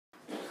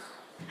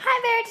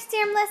Hi,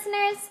 Veritasium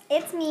listeners.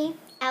 It's me,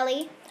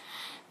 Ellie.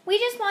 We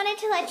just wanted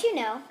to let you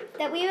know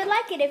that we would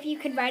like it if you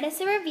could write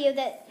us a review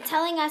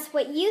telling us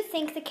what you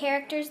think the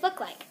characters look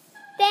like.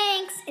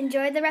 Thanks.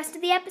 Enjoy the rest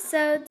of the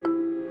episode.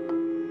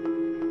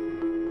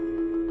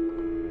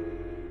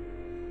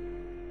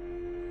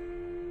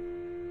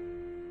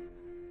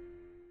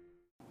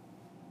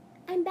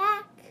 I'm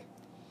back.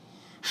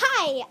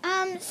 Hi.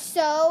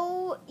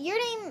 So your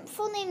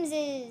full name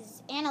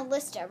is Anna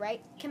Lista,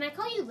 right? Can I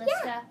call you Lista?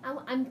 Yeah.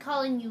 I'm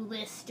calling you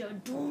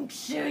Lista. Don't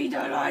say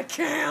that I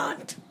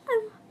can't.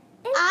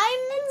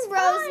 I'm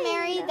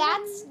Rosemary. fine.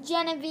 That's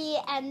Genevieve,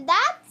 and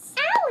that's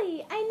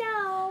Allie, I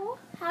know.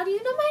 How do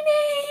you know my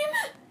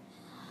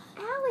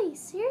name? Allie,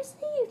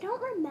 seriously, you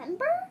don't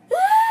remember?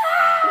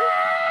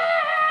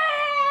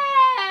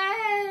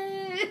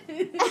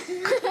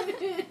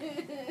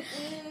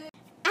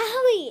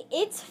 Allie.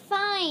 It's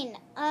fine.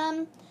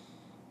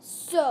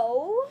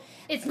 So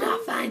It's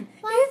not fun.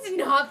 It's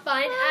not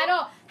fun at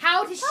all.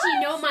 How does she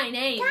know my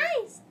name?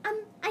 Guys,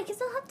 I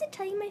guess I'll have to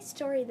tell you my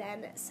story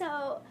then.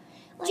 So,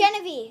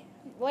 Genevieve,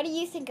 what do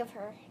you think of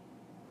her?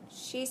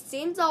 she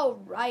seems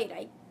alright,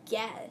 I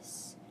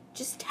guess.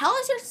 Just tell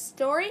us your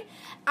story.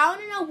 I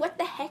want to know what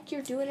the heck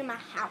you're doing in my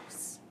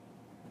house.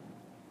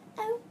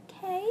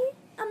 Okay.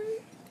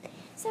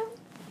 So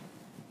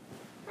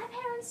my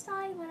parents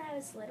died when I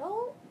was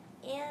little,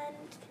 and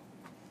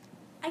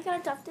I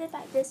got adopted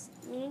by this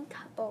mean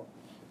couple.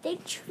 They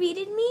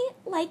treated me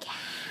like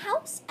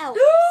house elves.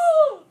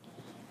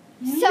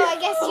 So I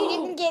guess you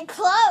didn't get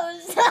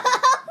clothes.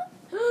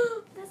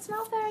 That's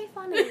not very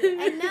funny.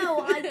 I know,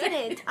 I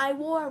didn't. I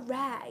wore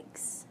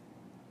rags.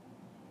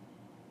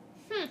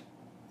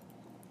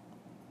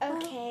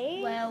 Okay.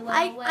 Well,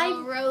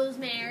 I-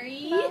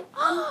 Rosemary. You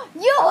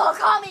will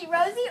call me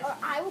Rosie, or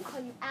I will call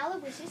you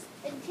Aloysius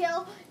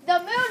until the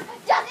moon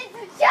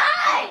doesn't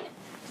shine.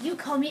 You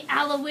call me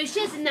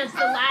Aloysius, and that's the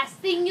last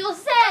thing you'll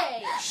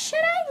say. Should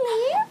I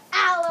leave?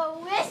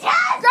 Aloysius!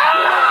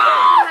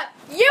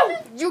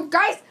 You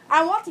guys,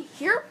 I want to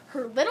hear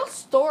her little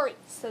story,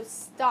 so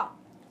stop.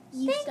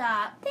 You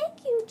stop.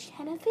 Thank you,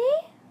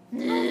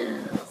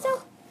 Genevieve.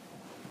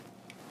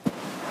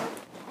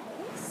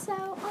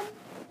 So,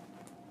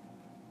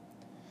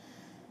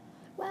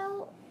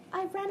 well,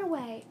 I ran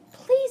away.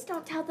 Please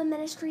don't tell the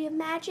Ministry of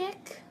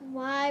Magic.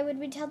 Why would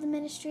we tell the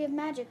Ministry of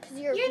Magic? Because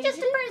you're Just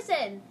a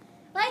person.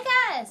 Like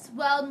us.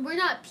 Well, we're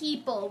not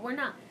people. We're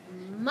not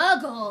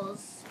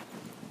muggles.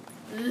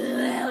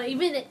 Ugh,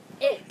 even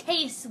it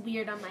tastes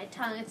weird on my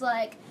tongue. It's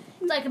like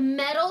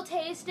metal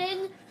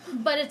tasting,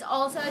 but it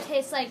also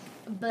tastes like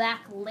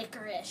black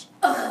licorice.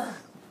 Ugh.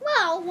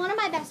 Well, one of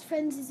my best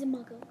friends is a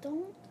muggle.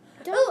 Don't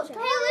Oh, judge.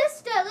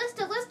 hey,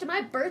 Lista.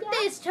 My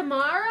birthday's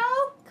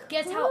tomorrow.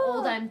 Guess how Cool.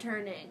 old I'm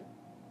turning.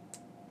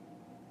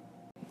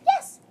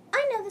 Yes,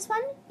 I know this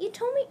one. You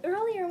told me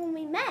earlier when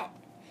we met.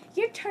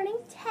 You're turning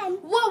 10.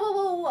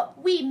 Whoa.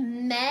 We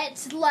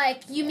met?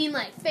 Like, you mean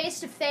like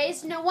face to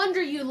face? No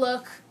wonder you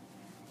look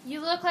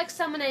like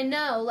someone I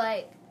know.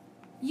 Like,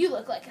 you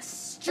look like a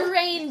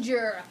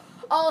stranger.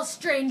 All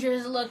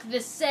strangers look the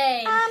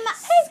same.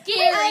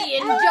 Scary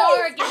and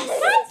dark and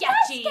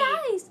sketchy.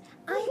 Guys,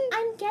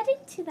 I'm getting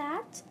to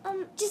that.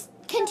 Just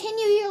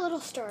continue your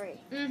little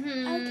story.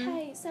 Mm-hmm.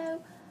 Okay,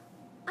 so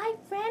I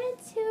ran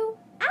into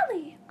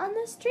Allie on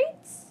the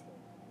streets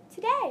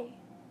today.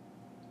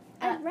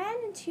 I ran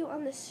into you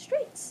on the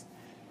streets.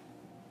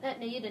 No,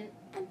 you didn't.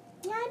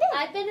 Yeah, I did.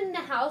 I've been in the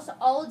house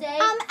all day.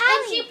 Allie.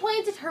 And she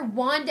pointed her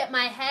wand at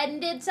my head and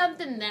did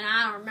something, then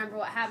I don't remember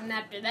what happened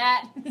after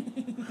that.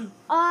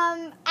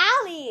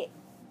 Allie,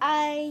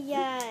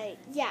 I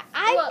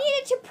Well-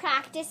 needed to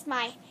practice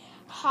my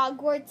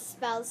Hogwarts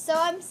spells, so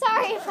I'm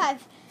sorry if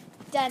I've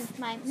done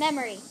my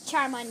memory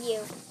charm on you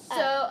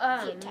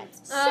a few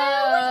times. So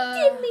we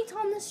did meet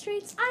on the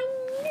streets. I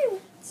knew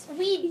it.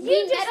 we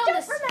You met just on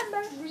don't the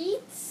remember.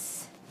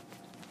 streets.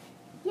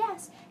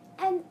 Yes,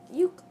 and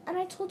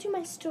I told you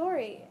my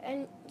story,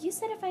 and you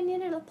said if I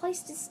needed a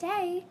place to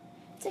stay,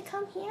 to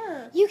come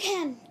here. You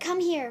can come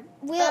here.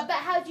 We'll But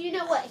how do you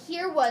know what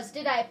here was?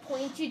 Did I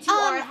point you to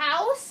our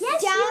house?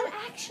 Yes, Down- you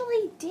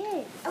actually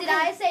did. Did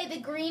I say the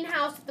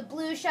greenhouse with the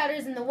blue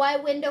shutters and the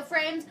white window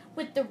frames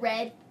with the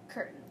red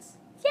curtains?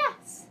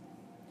 Yes.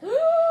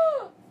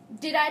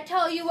 Did I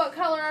tell you what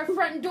color our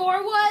front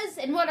door was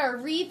and what our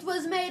wreath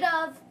was made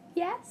of?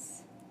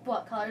 Yes.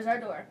 What color's our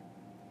door?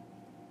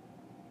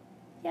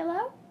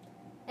 Yellow.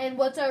 And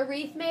what's our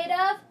wreath made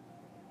of?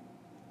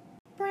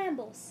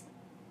 Brambles.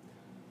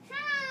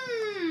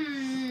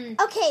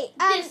 Okay,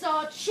 This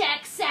all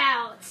checks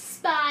out.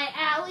 Spy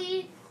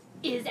Alley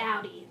is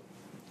outie.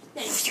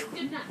 Thank you.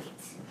 Good night.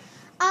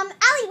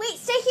 Allie, wait,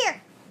 stay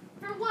here.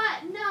 For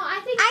what? No,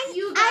 I think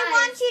you guys. I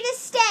want you to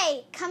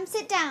stay. Come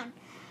sit down.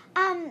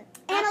 Anna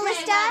Okay, what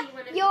Lista, do you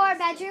wanna your do?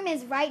 bedroom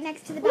is right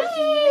next to the bathroom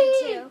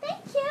you went to.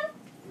 Thank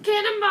you.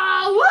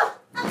 Cannonball!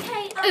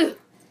 Okay,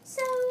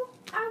 so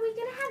are we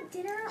gonna have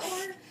dinner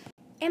or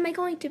am I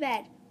going to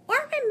bed? Or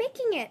am I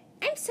making it?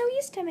 I'm so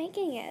used to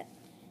making it.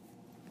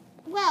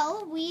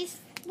 Well,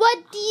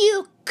 what do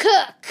you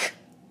cook?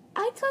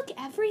 I cook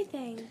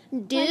everything.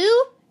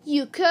 Do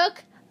you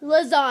cook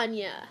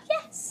lasagna?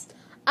 Yes.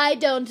 I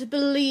don't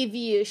believe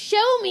you.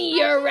 Show me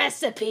your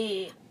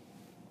recipe.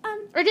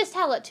 Or just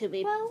tell it to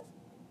me. Well,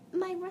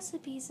 my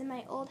recipe's in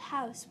my old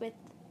house with,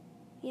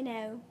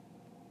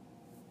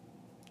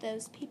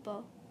 those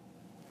people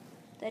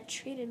that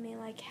treated me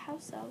like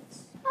house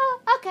elves.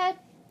 Oh, okay.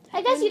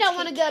 I guess you don't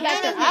want to go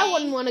back there. I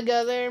wouldn't want to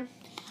go there.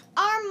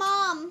 Our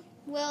mom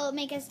will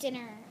make us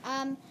dinner.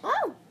 Oh.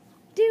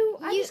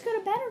 I just go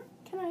to bed or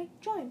can I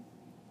join?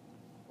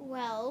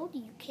 Well,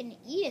 you can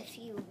eat if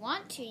you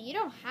want to. You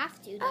don't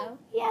have to, though. Oh,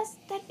 yes,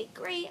 that'd be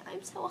great.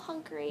 I'm so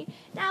hungry.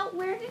 Now,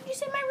 where did you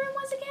say my room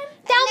was again?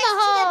 Down the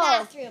hall.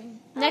 Next to the bathroom.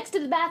 Next to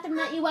the bathroom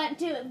that you went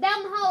to.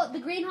 Down the hall, the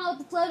green hall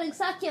with the floating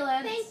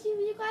succulents. Thank you.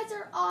 You guys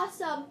are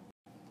awesome.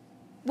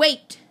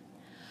 Wait.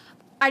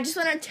 I just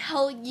want to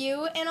tell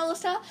you,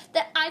 Annalisa,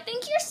 that I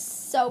think you're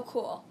so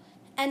cool.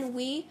 And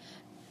we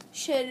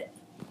should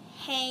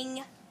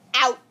hang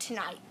out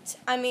tonight.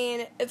 I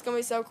mean, it's going to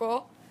be so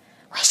cool.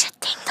 We should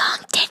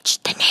ding-dong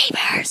ditch the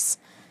neighbors.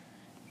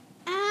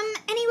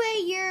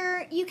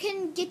 Anyway, you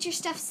can get your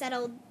stuff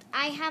settled.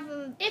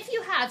 If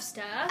you have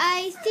stuff.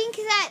 I think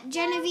that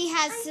Genevieve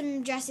has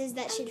some dresses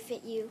that should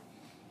fit you.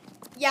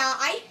 Yeah,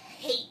 I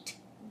hate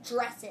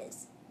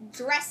dresses.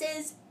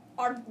 Dresses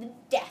are the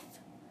death.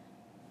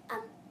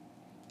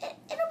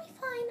 It'll be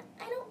fine.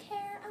 I don't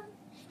care.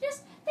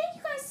 Just thank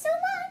you guys so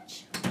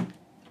much.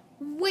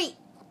 Wait.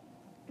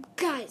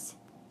 Guys,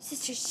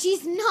 sister,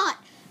 she's not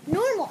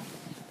normal.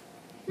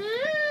 You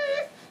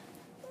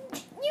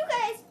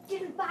guys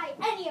didn't buy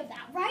any of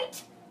that,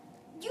 right?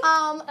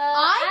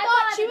 I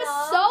thought she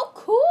was so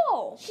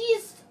cool.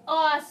 She's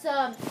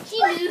awesome. She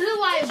knew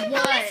who I Did you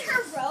was. notice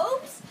her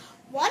robes?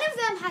 One of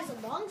them has a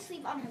long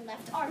sleeve on her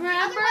left arm.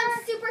 Remember? The other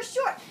one's super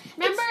short.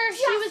 Remember, It's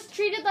she just- was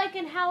treated like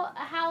a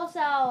house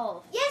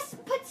elf. Yes,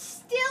 but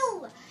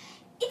still,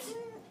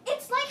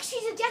 it's like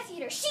she's a Death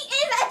Eater. She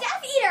is a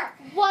Death Eater.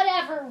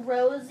 Whatever,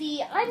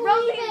 Rosie. I'm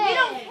Rosie, leaving. we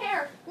don't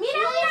care. Me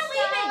and Ellie are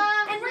leaving.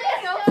 And we're going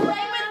to go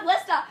play with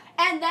Lista.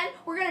 And then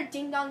we're going to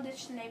ding-dong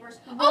ditch the neighbors.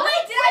 What? Wait,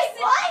 what?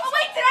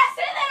 Did I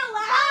say that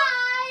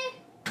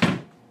aloud?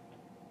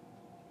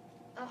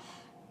 Ugh,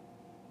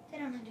 they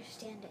don't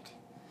understand it.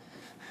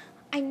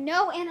 I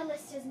know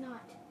Annalista's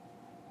not.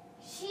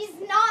 She's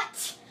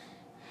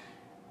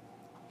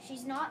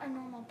not a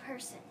normal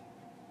person.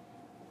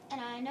 And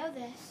I know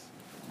this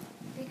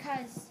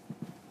because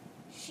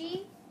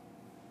she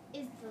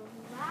is the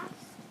last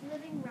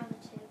living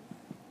relative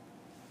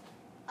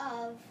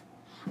of...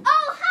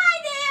 Oh,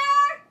 hi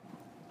there!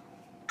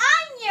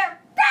 I'm your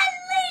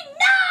friendly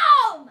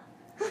gnome!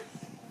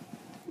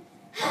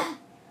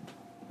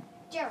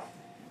 Gerald,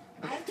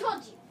 I've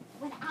told you,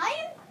 when I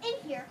am in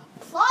here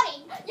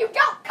plotting, you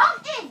don't come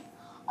in!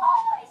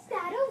 Oh, is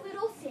that a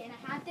little Santa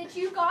hat that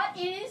you got?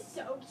 It is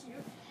so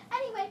cute.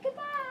 Anyway,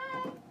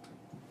 goodbye.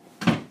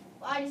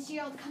 Why does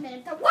Gerald come in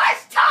at the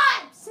worst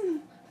times?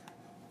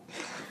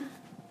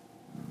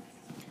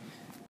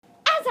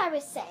 As I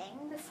was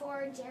saying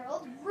before,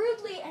 Gerald,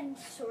 rudely and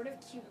sort of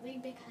cutely,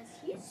 because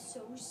he is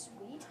so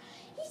sweet,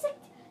 he's like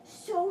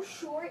so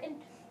short, and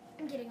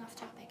I'm getting off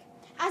topic.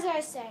 As I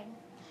was saying,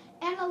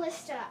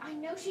 Annalista, I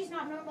know she's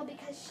not normal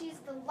because she's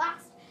the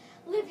last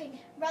living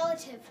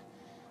relative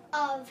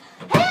of...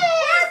 Hey,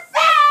 we're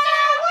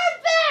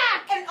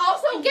back! And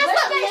also, Guess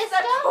what, Lista is the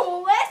Lista?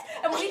 coolest.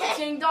 And we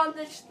ding-dong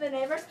ditch the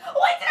neighbors.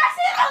 Wait, did I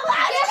say that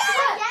aloud? Guess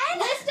what? Again?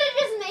 Lista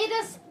just made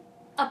us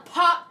a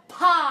pot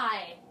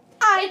pie.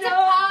 It's a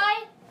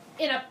pie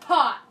in a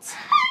pot.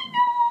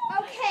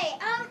 Okay,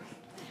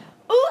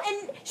 Ooh,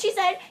 and she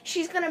said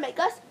she's going to make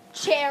us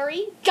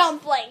cherry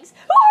dumplings.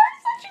 Who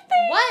heard such a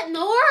thing? What in the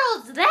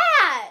world's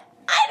that?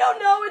 I don't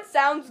know. It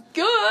sounds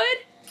good.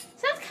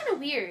 Sounds kind of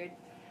weird.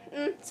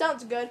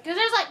 Sounds good. Because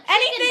there's like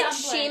Anything chicken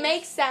she dumplings.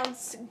 makes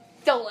sounds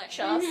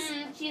delicious.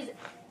 She's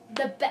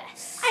the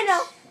best. I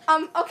know.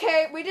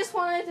 Okay, we just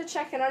wanted to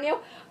check in on you.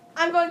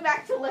 I'm going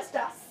back to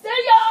Lista. See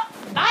ya!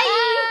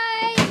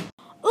 Bye.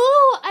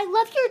 Ooh, I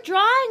love your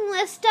drawing,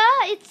 Lista.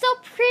 It's so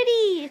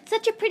pretty. It's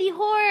such a pretty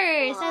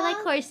horse. I like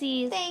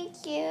horses.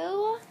 Thank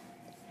you.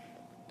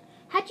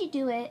 How'd you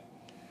do it?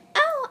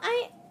 Oh,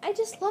 I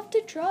just love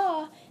to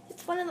draw.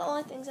 It's one of the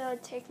only things that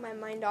would take my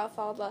mind off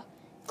all the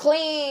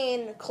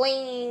clean,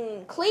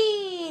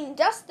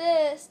 dust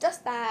this,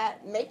 dust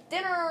that, make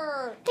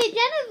dinner. Hey,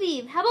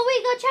 Genevieve, how about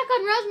we go check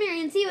on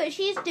Rosemary and see what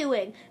she's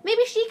doing?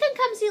 Maybe she can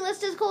come see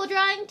Lista's cool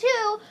drawing,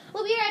 too.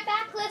 We'll be right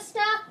back,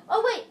 Lista.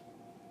 Oh, wait.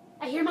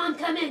 I hear Mom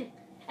coming.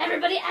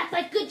 Everybody act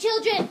like good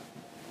children.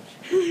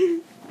 Hi,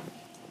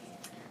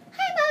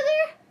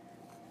 Mother.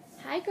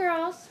 Hi,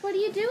 girls. What are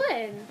you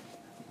doing?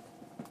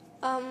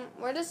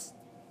 We're just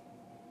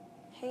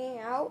hanging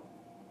out.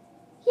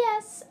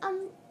 Yes,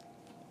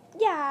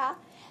 yeah,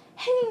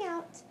 hanging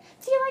out.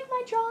 Do you like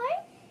my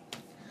drawing?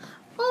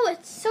 Oh,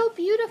 it's so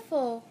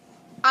beautiful.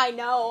 I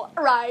know,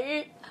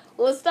 right?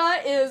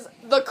 Lista is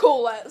the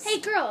coolest. Hey,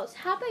 girls,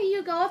 how about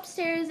you go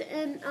upstairs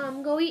and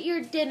go eat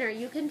your dinner?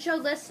 You can show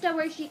Lista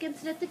where she can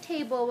sit at the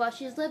table while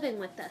she's living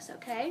with us,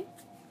 okay?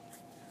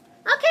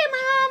 Okay,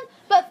 Mom.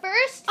 But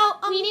first,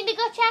 we need to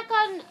go check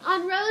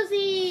on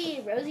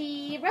Rosie.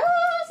 Rosie.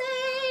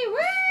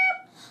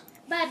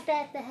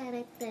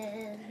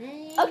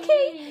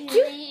 Okay,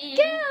 you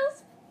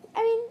girls.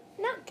 I mean,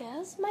 not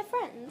girls, my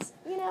friends.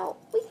 You know,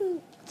 we can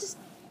just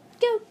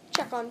go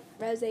check on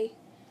Rosie.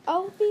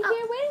 I'll be here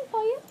waiting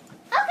for you.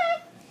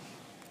 Okay.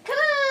 Come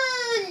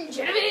on,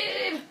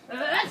 Genevieve.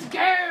 Let's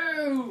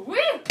go.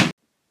 Woo!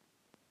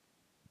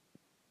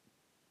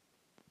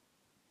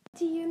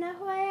 Do you know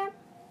who I am,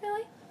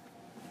 really?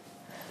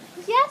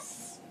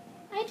 Yes,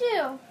 I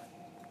do.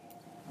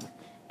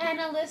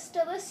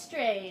 Annalista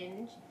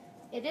Lestrange.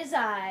 It is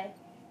I,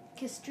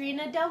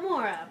 Castrina Del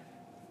Mora,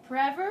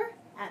 forever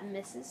at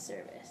Mrs.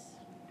 Service.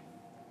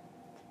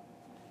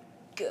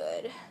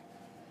 Good.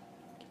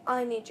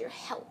 I need your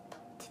help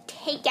to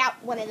take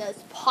out one of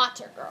those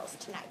Potter girls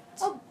tonight.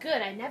 Oh,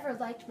 good. I never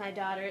liked my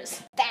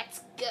daughters.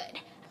 That's good.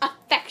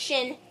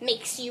 Affection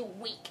makes you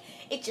weak.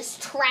 It just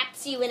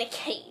traps you in a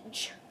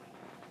cage.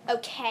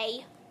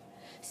 Okay?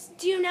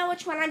 Do you know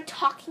which one I'm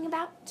talking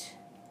about?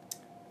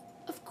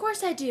 Of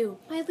course I do.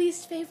 My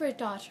least favorite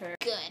daughter.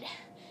 Good.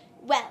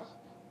 Well,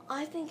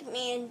 I think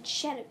me and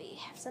Genevieve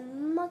have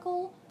some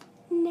muggle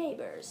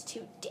neighbors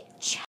to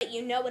ditch. But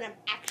you know what I'm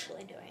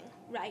actually doing,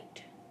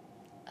 right?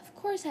 Of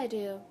course I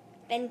do.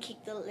 Then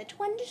keep the little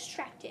one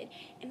distracted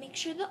and make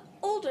sure the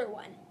older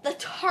one, the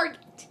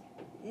target,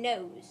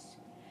 knows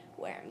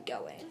where I'm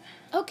going.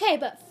 Okay,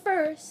 but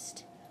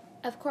first,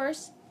 of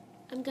course,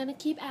 I'm gonna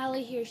keep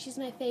Allie here. She's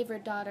my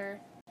favorite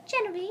daughter.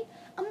 Genevieve,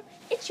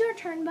 it's your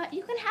turn, but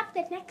you can have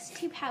the next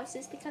 2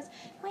 houses because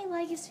my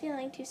leg is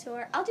feeling too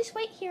sore. I'll just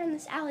wait here in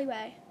this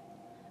alleyway.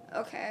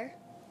 Okay.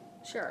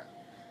 Sure.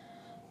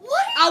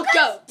 What are I'll you guys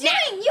go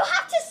doing? You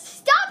have to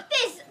stop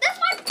this. That's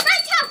my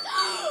friend's house.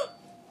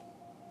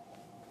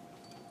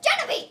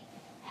 Genevieve.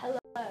 Hello.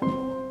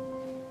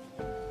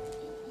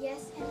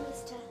 Yes,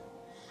 Annalista.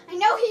 I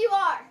know who you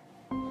are.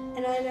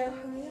 And I know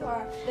who you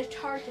are, the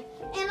target.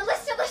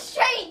 Annalista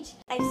Lestrange.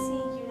 I see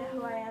you know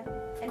who I am.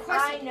 And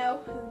course I know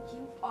who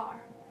you are.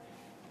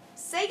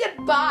 Say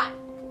goodbye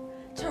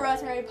to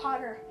Rosemary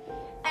Potter.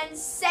 And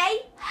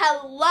say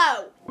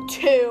hello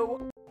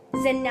to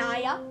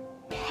Zanaya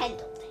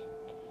Pendleton.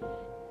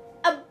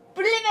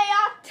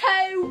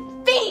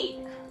 Obliviato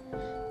Fiend.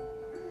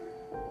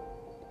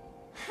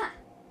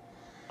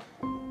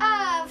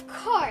 Of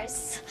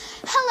course.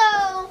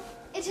 Hello,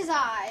 it is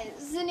I,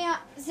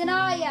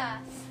 Zanaya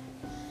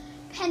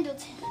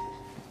Pendleton,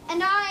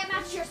 and I am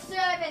at your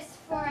service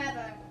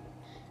forever.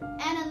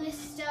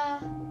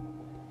 Annalista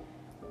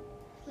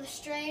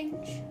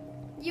Lestrange,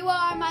 you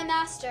are my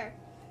master,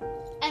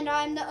 and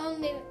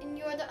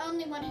you're the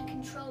only one who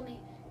control me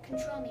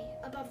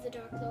above the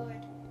Dark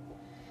Lord.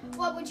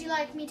 What would you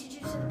like me to do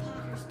to the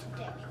Potters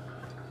today?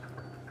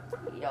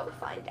 You'll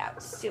find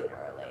out sooner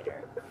or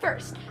later.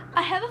 First,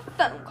 I have a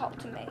phone call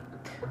to make.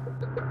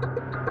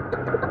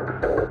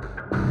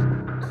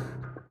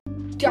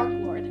 Dark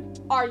Lord,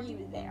 are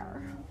you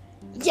there?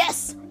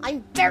 Yes,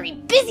 I'm very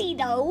busy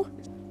though.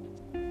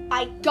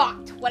 I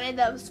got one of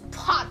those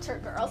Potter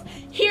girls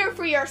here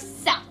for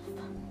yourself.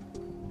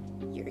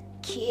 You're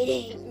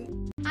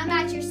kidding. I'm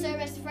at your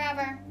service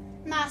forever,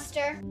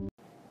 master.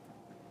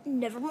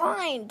 Never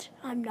mind.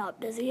 I'm not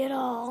busy at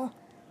all.